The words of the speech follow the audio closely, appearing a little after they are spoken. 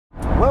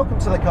Welcome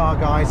to the Car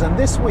Guys, and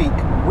this week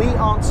we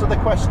answer the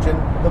question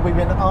that we've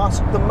been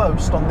asked the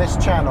most on this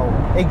channel.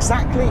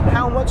 Exactly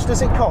how much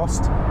does it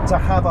cost to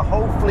have a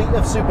whole fleet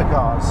of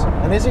supercars,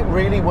 and is it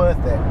really worth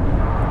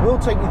it? We'll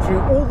take you through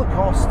all the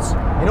costs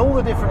in all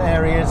the different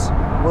areas.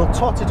 We'll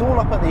tot it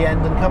all up at the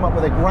end and come up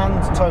with a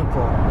grand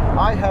total.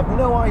 I have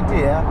no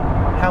idea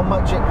how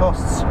much it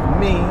costs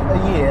me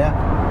a year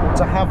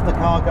to have the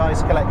Car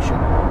Guys collection.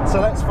 So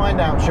let's find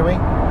out, shall we?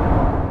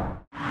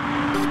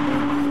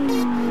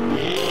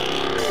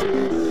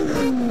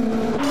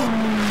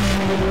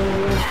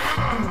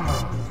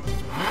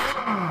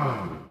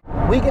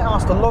 We get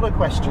asked a lot of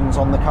questions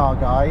on the Car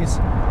Guys,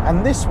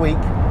 and this week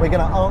we're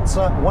going to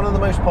answer one of the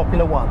most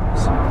popular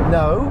ones.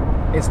 No,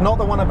 it's not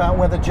the one about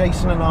whether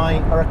Jason and I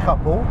are a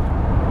couple.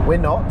 We're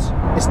not.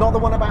 It's not the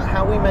one about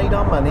how we made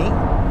our money.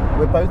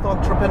 We're both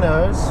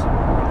entrepreneurs.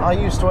 I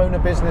used to own a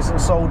business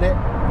and sold it.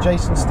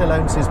 Jason still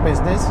owns his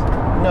business.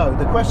 No,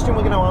 the question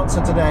we're going to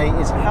answer today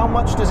is how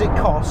much does it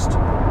cost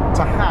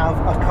to have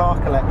a car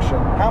collection?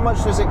 How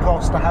much does it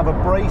cost to have a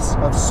brace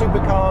of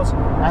supercars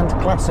and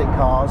classic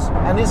cars,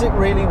 and is it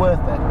really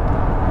worth it?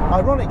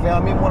 Ironically,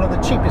 I'm in one of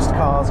the cheapest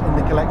cars in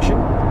the collection,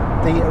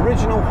 the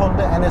original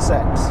Honda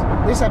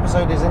NSX. This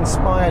episode is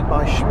inspired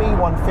by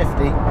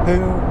Shmee150, who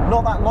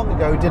not that long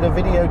ago did a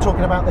video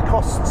talking about the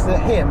costs to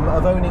him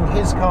of owning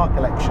his car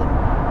collection.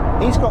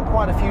 He's got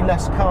quite a few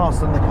less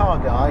cars than the Car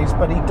Guys,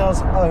 but he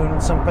does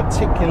own some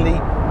particularly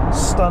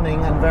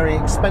stunning and very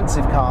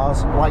expensive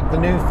cars, like the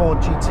new Ford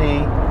GT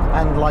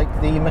and like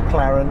the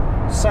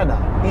McLaren Senna.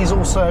 He's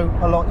also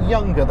a lot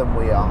younger than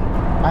we are,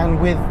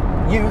 and with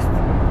youth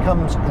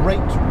comes great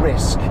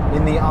risk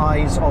in the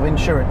eyes of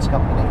insurance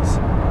companies.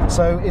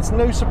 So it's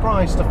no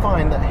surprise to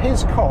find that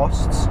his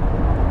costs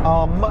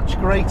are much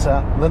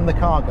greater than the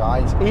Car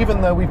Guys,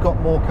 even though we've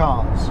got more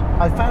cars.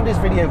 I found his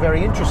video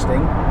very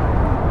interesting,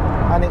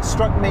 and it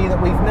struck me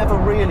that we've never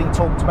really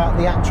talked about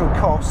the actual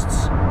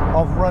costs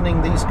of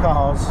running these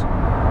cars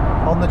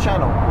on the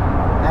channel.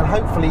 And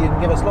hopefully you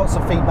can give us lots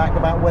of feedback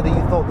about whether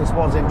you thought this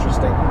was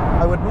interesting.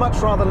 I would much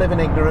rather live in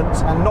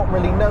ignorance and not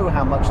really know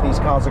how much these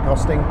cars are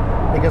costing,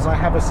 because I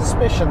have a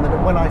suspicion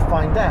that when I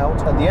find out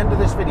at the end of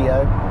this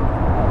video,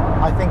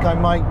 I think I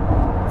might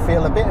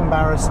feel a bit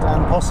embarrassed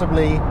and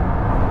possibly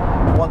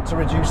want to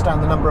reduce down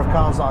the number of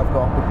cars that I've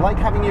got. Like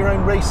having your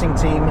own racing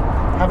team,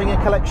 having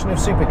a collection of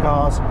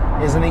supercars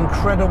is an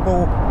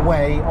incredible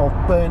way of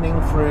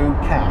burning through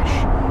cash.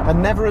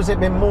 And never has it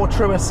been more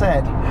truer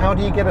said, how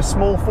do you get a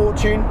small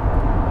fortune?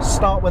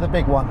 Start with a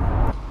big one.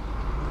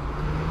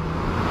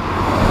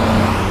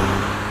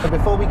 So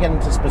before we get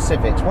into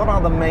specifics, what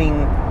are the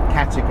main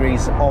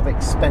categories of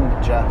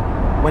expenditure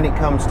when it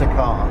comes to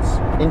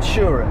cars?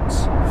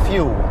 Insurance,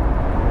 fuel,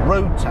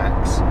 road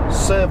tax,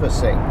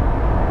 servicing,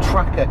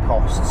 tracker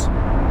costs,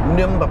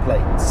 number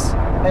plates,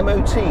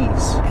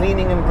 MOTs,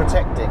 cleaning and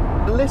protecting.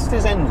 The list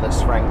is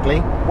endless,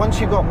 frankly.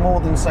 Once you've got more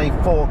than, say,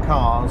 4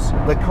 cars,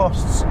 the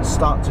costs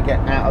start to get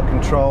out of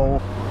control.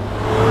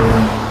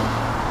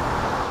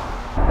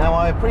 Now,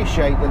 I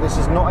appreciate that this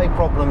is not a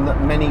problem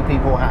that many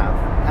people have,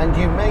 and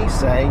you may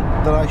say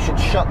that I should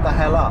shut the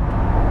hell up,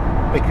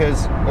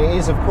 because it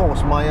is, of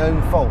course, my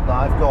own fault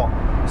that I've got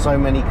so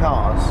many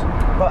cars.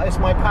 But it's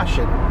my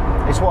passion.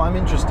 It's what I'm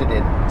interested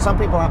in. Some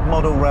people have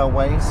model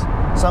railways,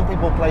 some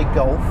people play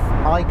golf.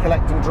 I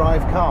collect and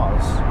drive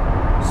cars,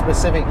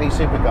 specifically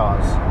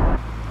supercars.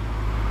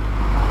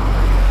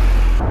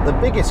 The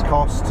biggest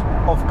cost,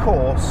 of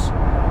course,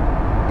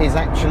 is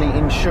actually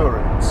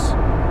insurance,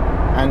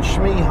 and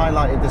Shmee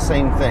highlighted the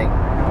same thing.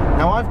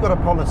 Now, I've got a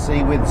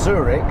policy with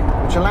Zurich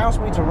which allows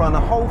me to run a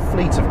whole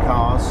fleet of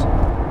cars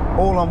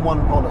all on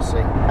one policy,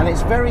 and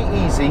it's very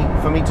easy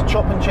for me to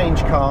chop and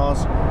change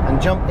cars and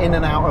jump in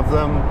and out of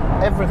them.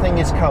 Everything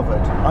is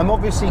covered. I'm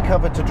obviously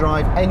covered to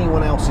drive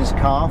anyone else's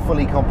car,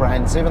 fully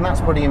comprehensive, and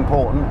that's pretty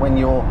important when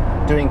you're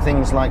doing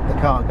things like the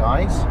Car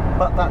Guys,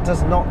 but that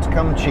does not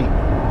come cheap.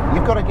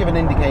 You've got to give an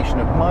indication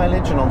of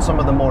mileage, and on some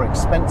of the more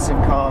expensive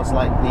cars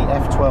like the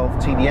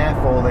F12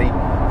 TDF or the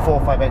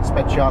 458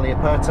 Speciale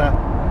Aperta,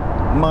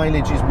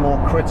 mileage is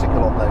more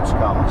critical on those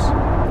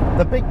cars.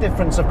 The big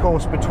difference, of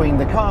course, between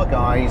the Car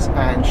Guys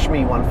and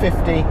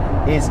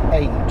Shmee150 is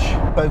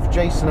age. Both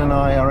Jason and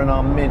I are in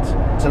our mid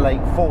to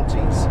late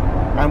 40s,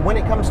 and when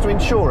it comes to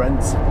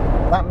insurance,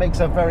 that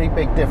makes a very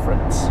big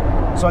difference.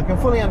 So I can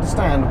fully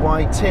understand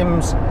why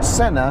Tim's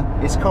Senna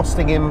is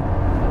costing him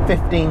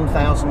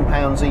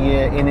 £15,000 a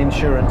year in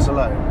insurance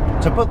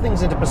alone. To put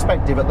things into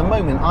perspective, at the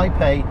moment I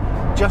pay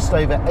just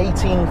over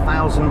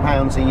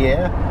 £18,000 a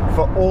year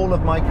for all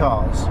of my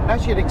cars.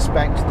 As you'd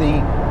expect,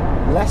 the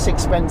less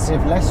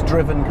expensive, less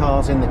driven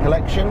cars in the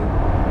collection,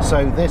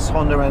 so this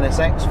Honda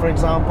NSX, for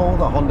example,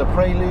 the Honda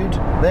Prelude,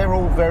 they're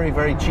all very,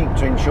 very cheap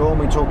to insure.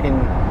 We're talking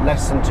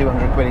less than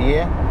 200 quid a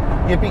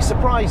year. You'd be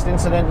surprised,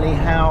 incidentally,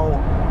 how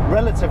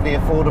relatively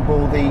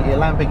affordable the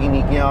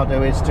Lamborghini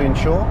Gallardo is to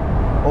insure.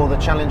 or the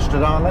Challenge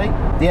Stradale.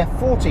 The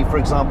F40, for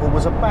example,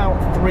 was about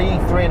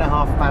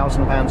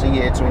 £3,500 a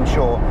year to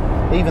insure,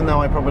 even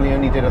though I probably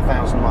only did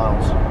 1,000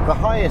 miles. The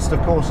highest,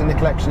 of course, in the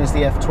collection is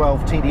the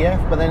F12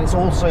 TDF, but then it's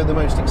also the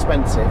most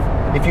expensive.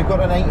 If you've got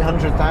an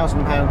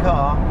 £800,000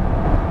 car,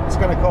 it's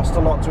going to cost a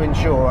lot to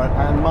insure,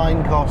 and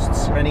mine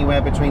costs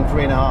anywhere between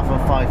 £3,500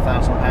 and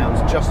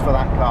 £5,000 just for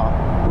that car.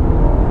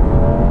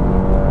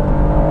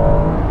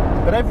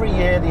 But every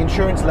year the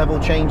insurance level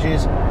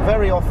changes.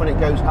 Very often it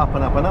goes up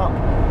and up and up.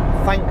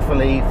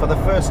 Thankfully, for the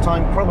first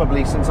time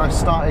probably since I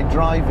started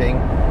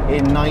driving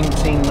in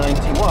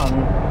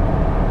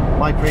 1991,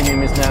 my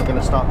premium is now going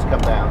to start to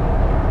come down.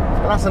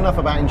 But that's enough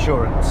about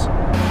insurance.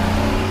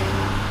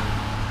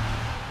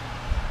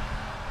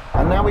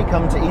 And now we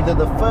come to either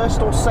the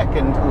first or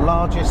second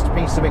largest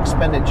piece of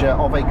expenditure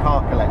of a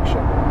car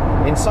collection.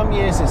 In some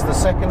years it's the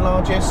second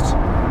largest.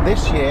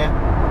 This year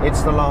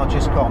it's the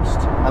largest cost,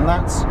 and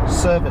that's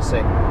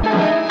servicing.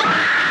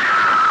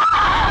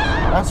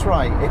 That's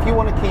right, if you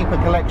want to keep a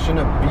collection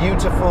of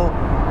beautiful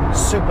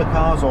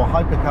supercars or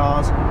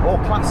hypercars or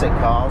classic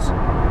cars,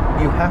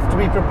 you have to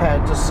be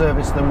prepared to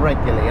service them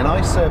regularly, and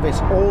I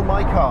service all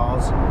my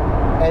cars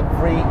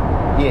every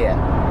year.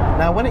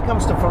 Now, when it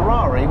comes to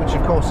Ferrari, which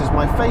of course is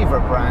my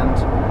favourite brand,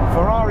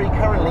 Ferrari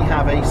currently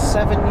have a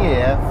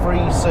 7-year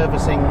free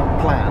servicing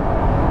plan.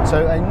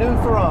 So a new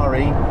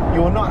Ferrari,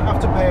 you will not have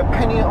to pay a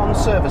penny on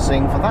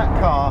servicing for that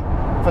car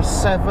for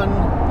 7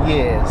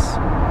 years.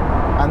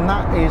 And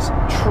that is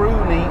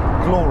truly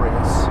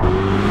glorious.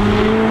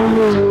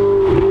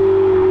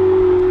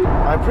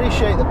 I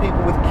appreciate that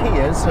people with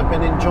Kias have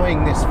been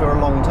enjoying this for a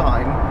long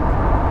time,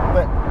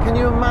 but can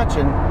you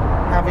imagine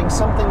having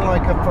something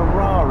like a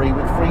Ferrari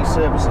with free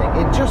servicing?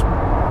 It just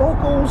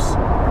boggles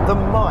the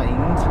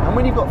mind. And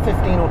when you've got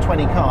 15 or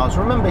 20 cars,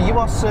 remember, you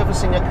are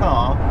servicing a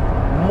car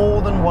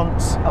more than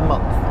once a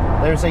month.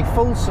 There is a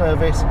full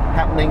service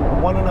happening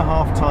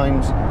 1.5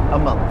 times a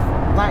month.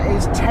 That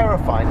is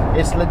terrifying.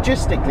 It's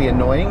logistically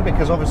annoying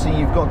because obviously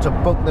you've got to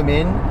book them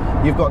in,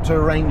 you've got to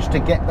arrange to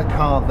get the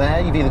car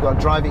there, you've either got to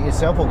drive it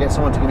yourself or get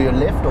someone to give you a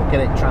lift or get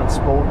it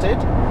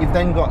transported. You've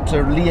then got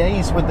to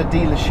liaise with the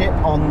dealership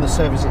on the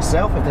service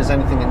itself if there's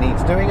anything that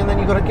needs doing, and then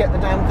you've got to get the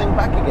damn thing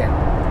back again.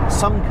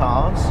 Some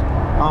cars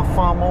are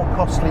far more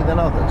costly than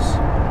others.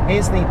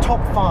 Here's the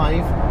top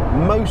 5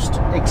 most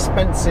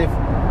expensive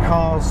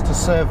cars to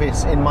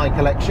service in my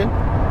collection.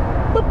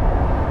 Boop.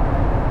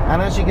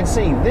 And as you can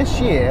see, this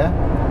year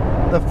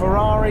the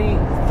Ferrari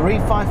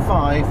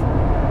 355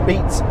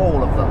 beats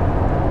all of them.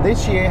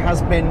 This year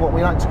has been what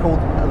we like to call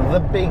the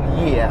big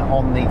year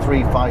on the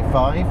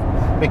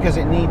 355 because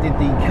it needed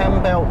the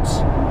cam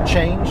belts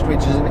changed, which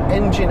is an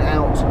engine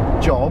out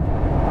job,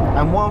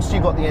 and whilst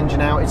you've got the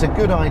engine out, it's a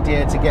good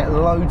idea to get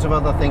loads of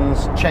other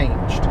things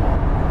changed.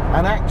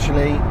 And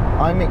actually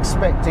I'm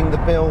expecting the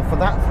bill for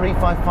that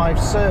 355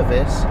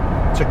 service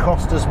to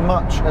cost as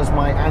much as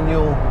my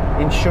annual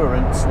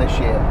insurance this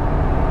year.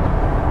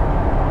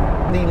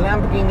 The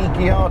Lamborghini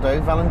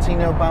Gallardo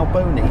Valentino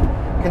Balboni,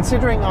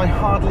 considering I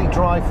hardly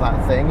drive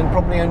that thing and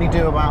probably only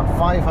do about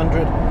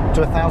 500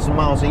 to 1,000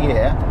 miles a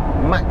year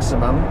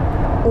maximum,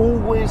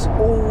 always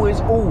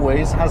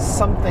has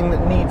something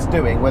that needs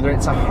doing, whether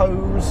it's a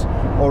hose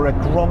or a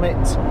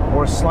grommet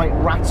or a slight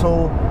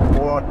rattle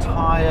or a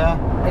tyre,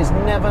 is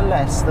never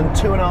less than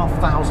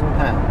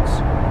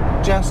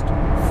 £2,500 just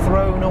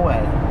thrown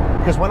away.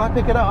 Because when I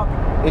pick it up,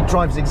 it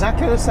drives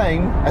exactly the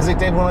same as it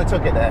did when I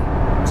took it there.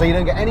 So you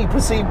don't get any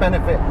perceived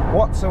benefit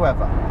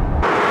whatsoever.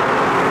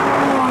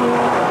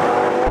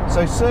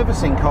 So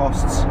servicing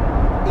costs,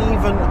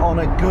 even on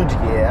a good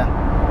year,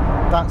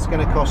 that's going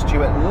to cost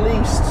you at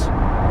least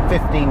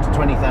 £15,000 to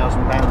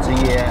 £20,000 a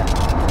year,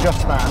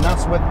 just that, and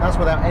that's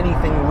without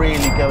anything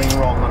really going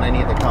wrong on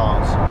any of the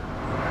cars.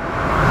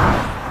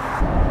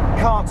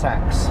 Car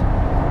tax.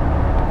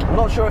 I'm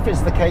not sure if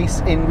it's the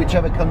case in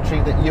whichever country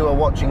that you are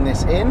watching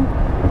this in,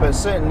 but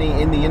certainly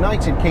in the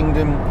United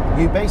Kingdom,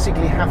 you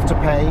basically have to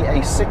pay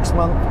a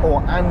 6-month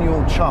or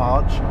annual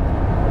charge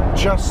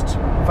just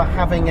for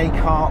having a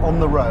car on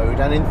the road,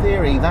 and in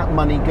theory that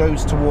money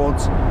goes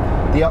towards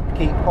the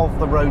upkeep of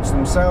the roads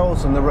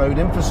themselves and the road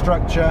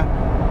infrastructure,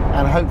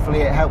 and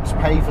hopefully it helps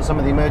pay for some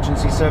of the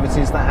emergency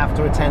services that have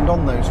to attend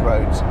on those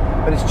roads.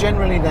 But it's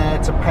generally there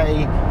to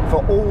pay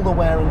for all the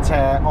wear and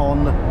tear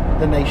on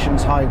the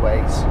nation's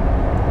highways.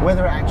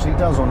 Whether it actually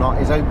does or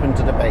not is open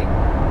to debate.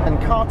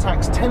 And car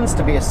tax tends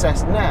to be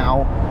assessed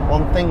now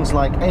on things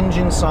like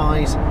engine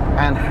size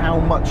and how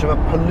much of a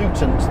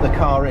pollutant the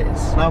car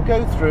is. And I'll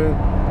go through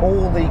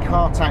all the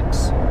car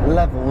tax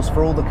levels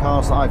for all the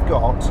cars that I've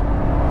got.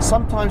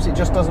 Sometimes it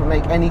just doesn't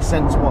make any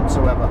sense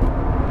whatsoever.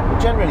 But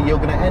generally you're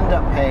going to end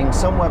up paying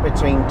somewhere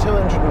between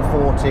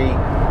 £240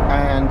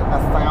 and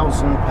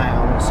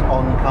 £1,000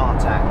 on car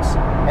tax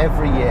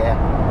every year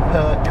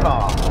per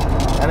car.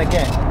 And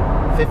again,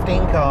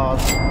 15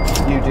 cars,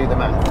 you do the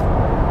math.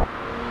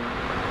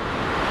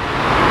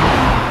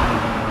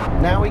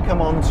 Now we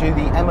come on to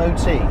the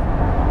MOT.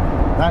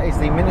 That is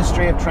the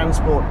Ministry of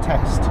Transport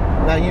test.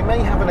 Now, you may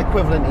have an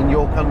equivalent in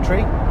your country.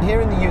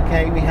 Here in the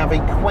UK, we have a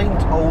quaint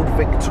old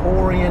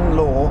Victorian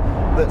law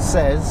that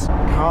says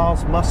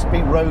cars must be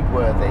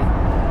roadworthy.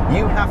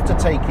 You have to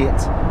take it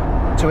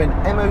to an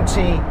MOT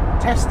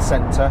test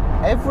centre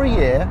every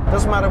year.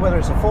 Doesn't matter whether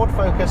it's a Ford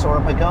Focus or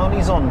a Pagani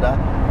Zonda,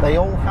 they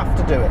all have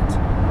to do it.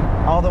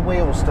 Are the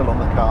wheels still on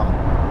the car?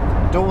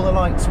 Do all the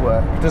lights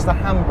work? Does the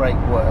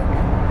handbrake work?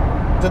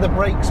 Do the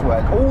brakes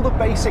work? All the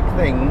basic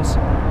things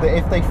that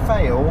if they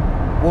fail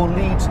will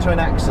lead to an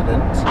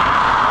accident.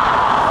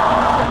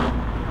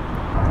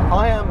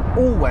 I am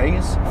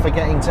always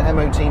forgetting to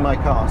MOT my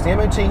cars. The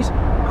MOTs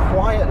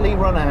quietly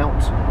run out.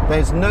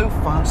 There's no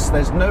fuss,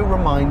 there's no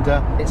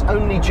reminder. It's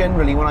only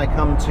generally when I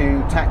come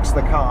to tax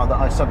the car that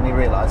I suddenly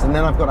realise, and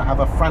then I've got to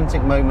have a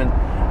frantic moment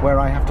where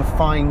I have to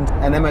find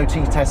an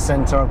MOT test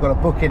centre, I've got to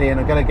book it in,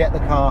 I've got to get the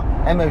car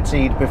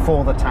MOT'd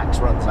before the tax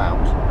runs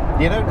out.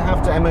 You don't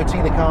have to MOT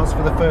the cars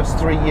for the first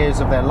 3 years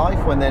of their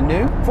life when they're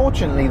new.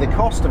 Fortunately, the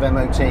cost of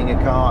MOTing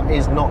a car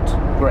is not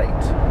great.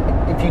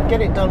 If you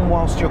get it done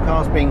whilst your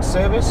car's being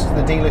serviced,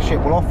 the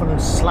dealership will often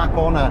slap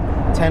on a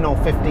 £10 or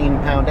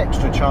 £15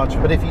 extra charge.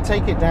 But if you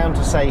take it down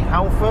to, say,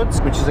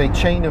 Halfords, which is a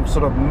chain of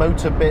sort of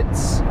motor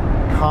bits,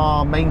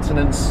 car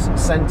maintenance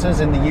centres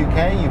in the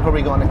UK, you've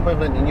probably got an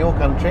equivalent in your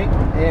country,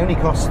 it only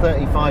costs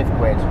 35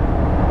 quid.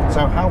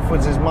 So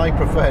Halfords is my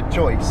preferred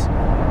choice.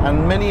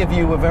 And many of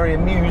you were very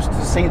amused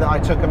to see that I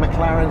took a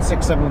McLaren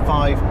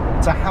 675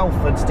 to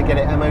Halfords to get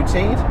it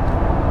MOT'd.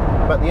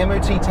 But the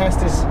MOT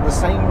test is the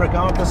same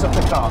regardless of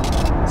the car,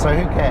 so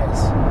who cares?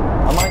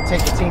 I might take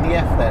the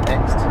TDF there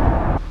next.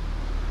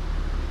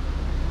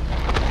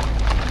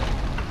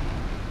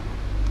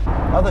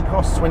 Other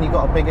costs when you've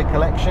got a bigger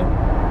collection: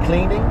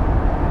 cleaning.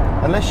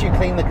 Unless you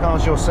clean the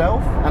cars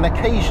yourself, and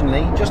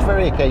occasionally, just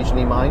very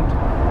occasionally mind,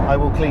 I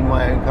will clean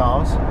my own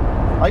cars.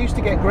 I used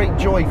to get great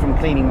joy from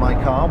cleaning my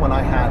car when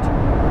I had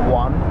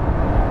one.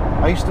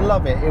 I used to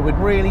love it. It would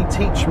really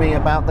teach me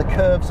about the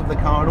curves of the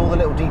car and all the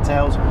little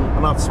details,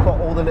 and I'd spot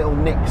all the little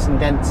nicks and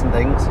dents and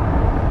things.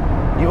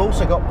 You've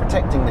also got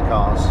protecting the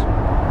cars.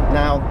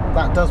 Now,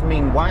 that does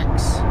mean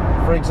wax,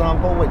 for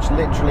example, which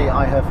literally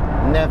I have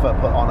never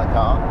put on a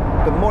car.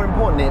 But more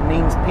importantly, it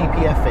means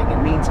PPFing.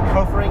 It means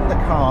covering the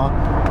car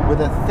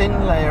with a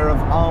thin layer of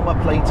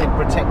armour-plated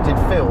protected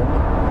film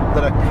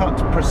that are cut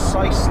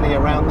precisely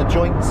around the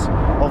joints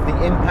of the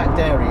impact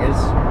areas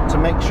to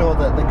make sure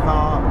that the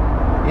car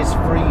is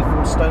free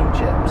from stone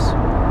chips.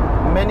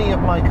 Many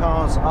of my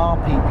cars are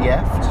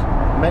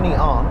PPF'd, many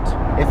aren't.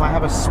 If I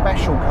have a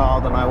special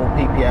car, then I will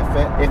PPF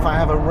it. If I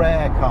have a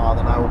rare car,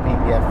 then I will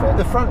PPF it.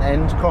 The front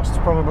end costs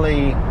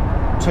probably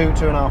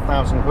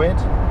 £2,500 quid.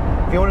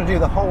 If you want to do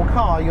the whole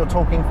car, you're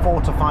talking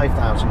 £4,000 to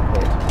 £5,000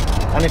 quid.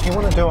 And if you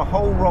want to do a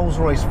whole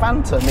Rolls-Royce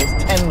Phantom,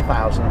 it's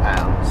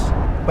 £10,000.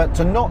 But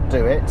to not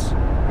do it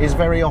is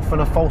very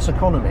often a false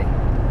economy.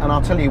 And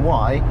I'll tell you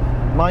why.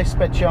 My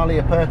Speciale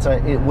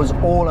Aperta, it was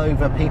all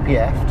over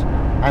PPF'd,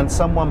 and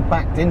someone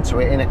backed into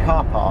it in a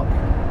car park.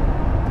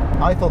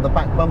 I thought the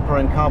back bumper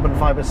and carbon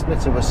fibre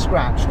splitter was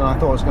scratched, and I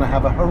thought I was going to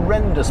have a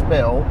horrendous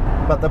bill,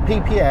 but the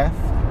PPF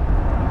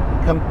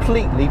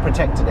completely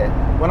protected it.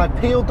 When I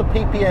peeled the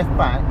PPF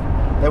back,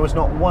 there was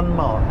not one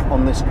mark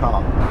on this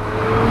car.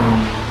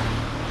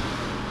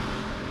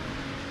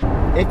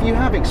 If you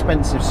have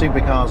expensive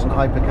supercars and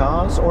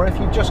hypercars, or if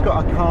you've just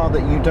got a car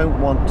that you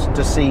don't want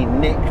to see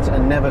nicked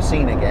and never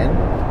seen again,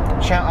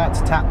 shout out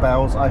to Tap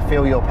Bells, I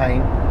feel your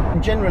pain.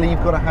 Generally,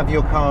 you've got to have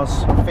your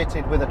cars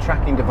fitted with a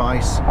tracking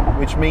device,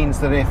 which means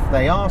that if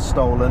they are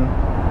stolen,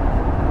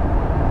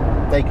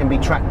 they can be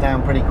tracked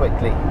down pretty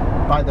quickly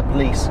by the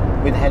police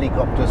with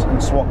helicopters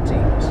and SWAT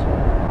teams.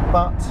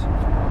 But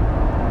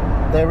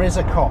there is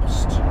a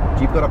cost.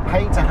 You've got to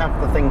pay to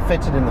have the thing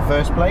fitted in the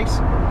first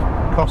place.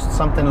 Costs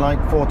something like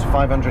 £400 to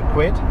 £500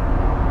 quid,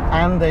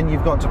 and then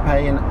you've got to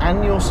pay an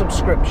annual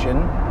subscription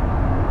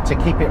to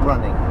keep it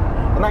running,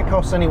 and that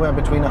costs anywhere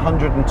between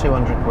 100 and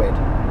 200 quid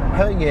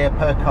per year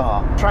per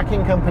car.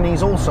 Tracking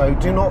companies also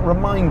do not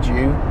remind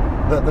you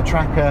that the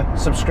tracker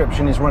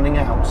subscription is running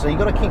out, so you've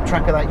got to keep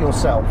track of that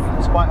yourself.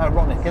 It's quite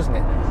ironic, isn't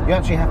it? You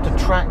actually have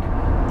to track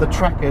the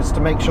trackers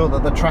to make sure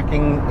that the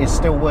tracking is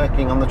still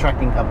working on the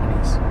tracking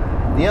companies.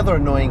 The other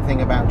annoying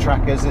thing about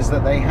trackers is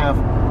that they have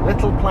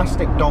little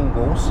plastic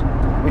dongles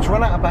which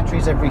run out of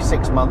batteries every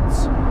 6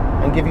 months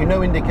and give you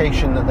no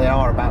indication that they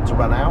are about to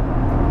run out.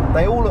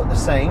 They all look the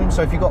same,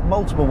 so if you've got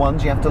multiple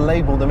ones, you have to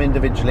label them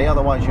individually,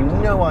 otherwise you've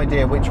no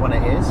idea which one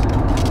it is.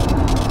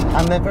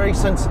 And they're very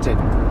sensitive,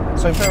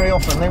 so very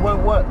often they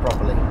won't work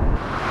properly.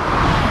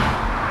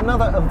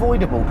 Another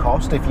avoidable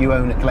cost if you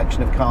own a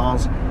collection of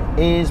cars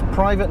is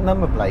private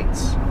number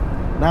plates.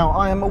 Now,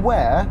 I am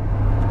aware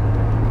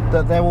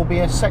that there will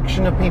be a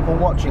section of people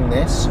watching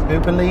this who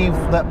believe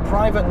that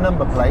private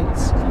number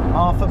plates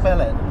are for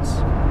bell ends.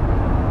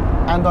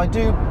 And I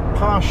do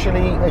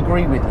partially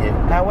agree with you.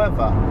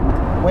 However,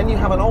 when you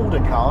have an older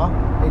car,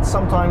 it's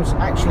sometimes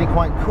actually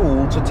quite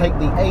cool to take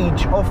the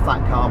age off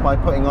that car by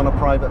putting on a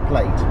private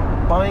plate.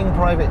 Buying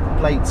private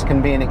plates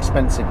can be an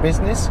expensive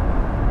business,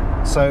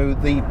 So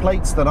the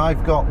plates that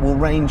I've got will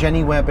range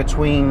anywhere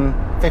between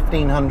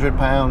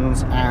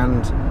 £1,500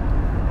 and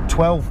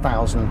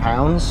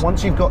 £12,000.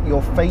 Once you've got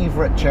your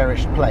favourite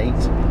cherished plate,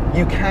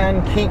 you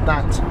can keep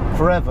that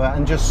forever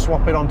and just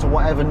swap it onto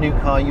whatever new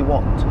car you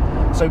want.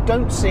 So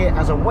don't see it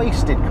as a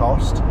wasted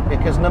cost,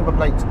 because number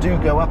plates do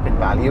go up in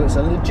value. It's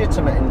a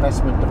legitimate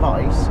investment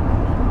device.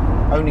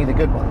 Only the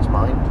good ones,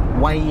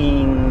 mind.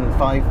 Wayne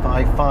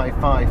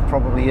 5555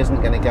 probably isn't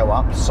going to go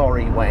up.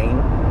 Sorry,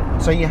 Wayne.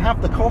 So you have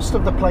the cost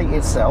of the plate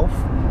itself.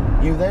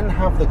 You then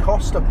have the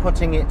cost of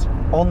putting it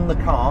on the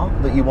car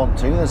that you want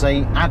to. There's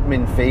a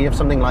admin fee of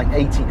something like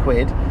 80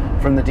 quid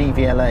from the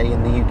DVLA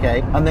in the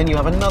UK. And then you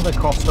have another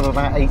cost of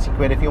about 80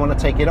 quid if you want to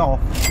take it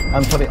off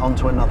and put it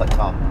onto another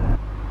car.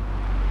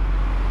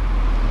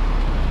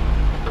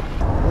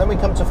 And then we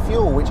come to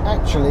fuel, which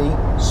actually,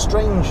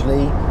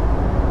 strangely,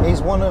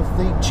 is one of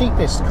the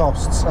cheapest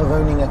costs of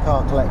owning a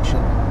car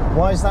collection.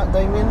 Why is that,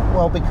 Damian?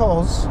 Well,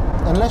 because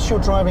unless you're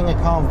driving a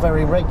car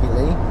very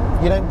regularly,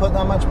 you don't put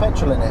that much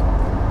petrol in it.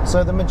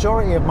 So the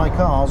majority of my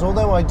cars,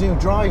 although I do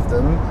drive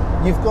them,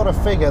 you've got to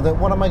figure that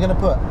what am I going to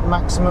put?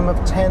 Maximum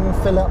of 10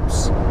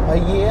 fill-ups a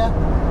year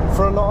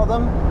for a lot of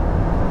them?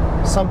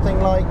 Something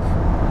like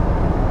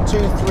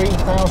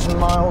 2,000–3,000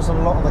 miles on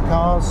a lot of the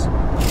cars.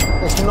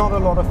 It's not a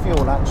lot of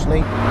fuel,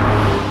 actually.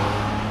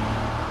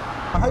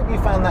 I hope you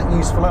found that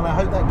useful, and I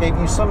hope that gave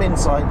you some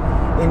insight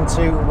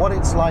into what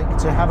it's like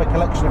to have a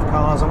collection of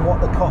cars and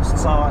what the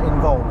costs are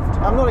involved.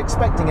 I'm not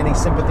expecting any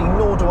sympathy,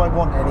 nor do I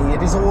want any.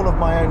 It is all of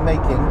my own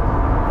making.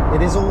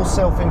 It is all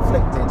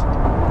self-inflicted.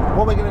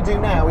 What we're going to do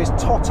now is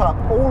tot up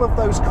all of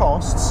those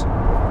costs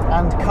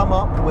and come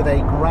up with a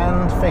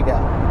grand figure.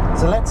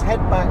 So let's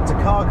head back to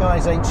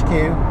CarGuys HQ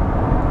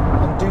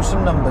and do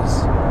some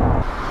numbers.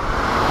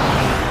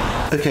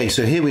 Okay,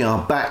 so here we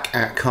are back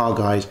at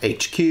CarGuys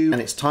HQ,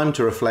 and it's time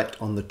to reflect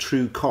on the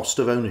true cost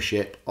of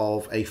ownership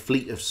of a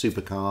fleet of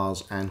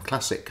supercars and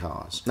classic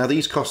cars. Now,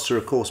 these costs are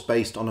of course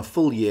based on a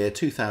full year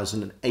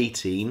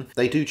 2018.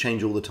 They do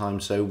change all the time,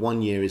 so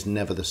 1 year is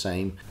never the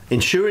same.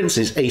 Insurance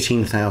is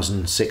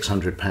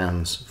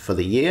 £18,600 for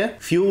the year.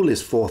 Fuel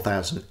is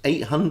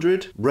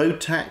 £4,800. Road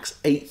tax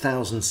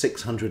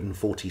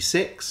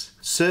 £8,646.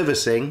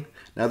 Servicing,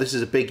 now this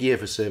is a big year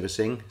for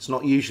servicing. It's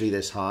not usually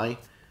this high.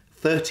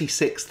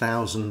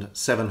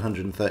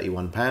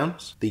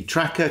 £36,731. The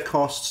tracker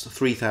costs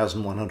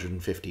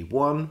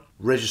 £3,151.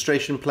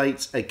 Registration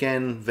plates,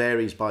 again,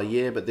 varies by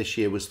year, but this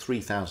year was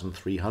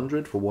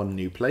 £3,300 for one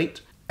new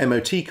plate.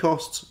 MOT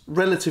costs,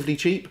 relatively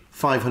cheap,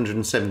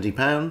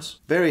 £570.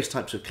 Various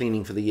types of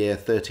cleaning for the year,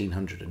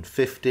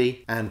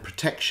 £1,350. And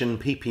protection,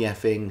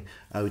 PPFing,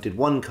 we did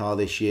one car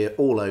this year,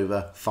 all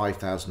over,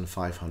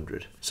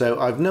 £5,500. So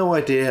I've no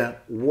idea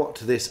what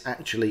this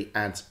actually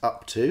adds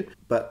up to,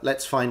 but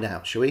let's find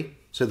out, shall we?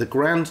 So the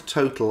grand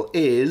total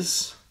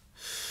is...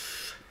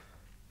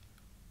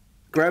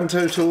 Grand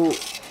total,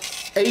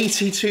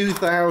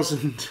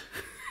 82,000...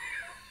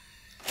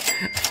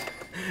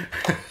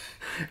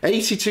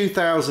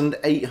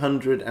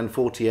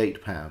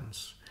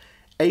 £82,848.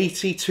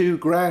 82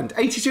 grand.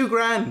 82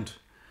 grand!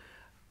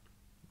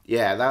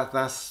 Yeah,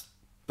 that's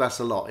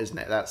a lot, isn't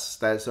it?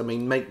 That's I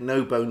mean, make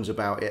no bones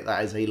about it,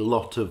 that is a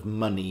lot of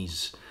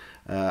monies.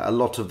 A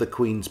lot of the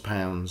Queen's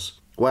pounds.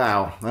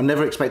 Wow, I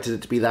never expected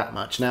it to be that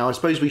much. Now, I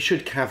suppose we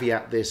should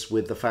caveat this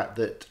with the fact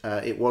that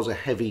it was a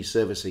heavy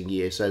servicing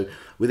year. So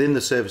within the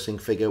servicing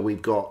figure,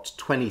 we've got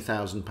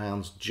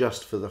 £20,000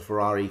 just for the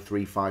Ferrari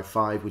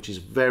 355, which is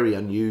very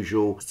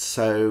unusual.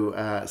 So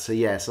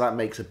yeah, so that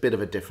makes a bit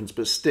of a difference,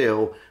 but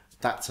still,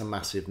 that's a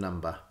massive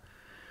number.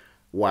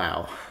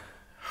 Wow.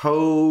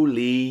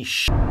 Holy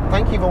sh!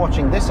 Thank you for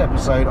watching this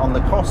episode on the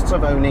costs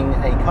of owning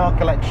a car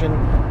collection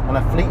and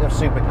a fleet of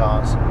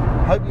supercars.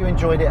 Hope you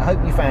enjoyed it,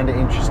 hope you found it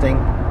interesting.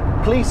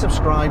 Please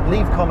subscribe,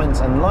 leave comments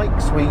and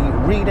likes. We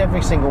read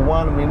every single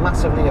one and we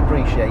massively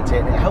appreciate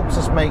it. It helps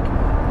us make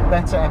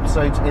better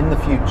episodes in the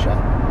future.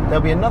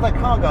 There'll be another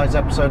CarGuys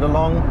episode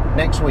along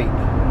next week.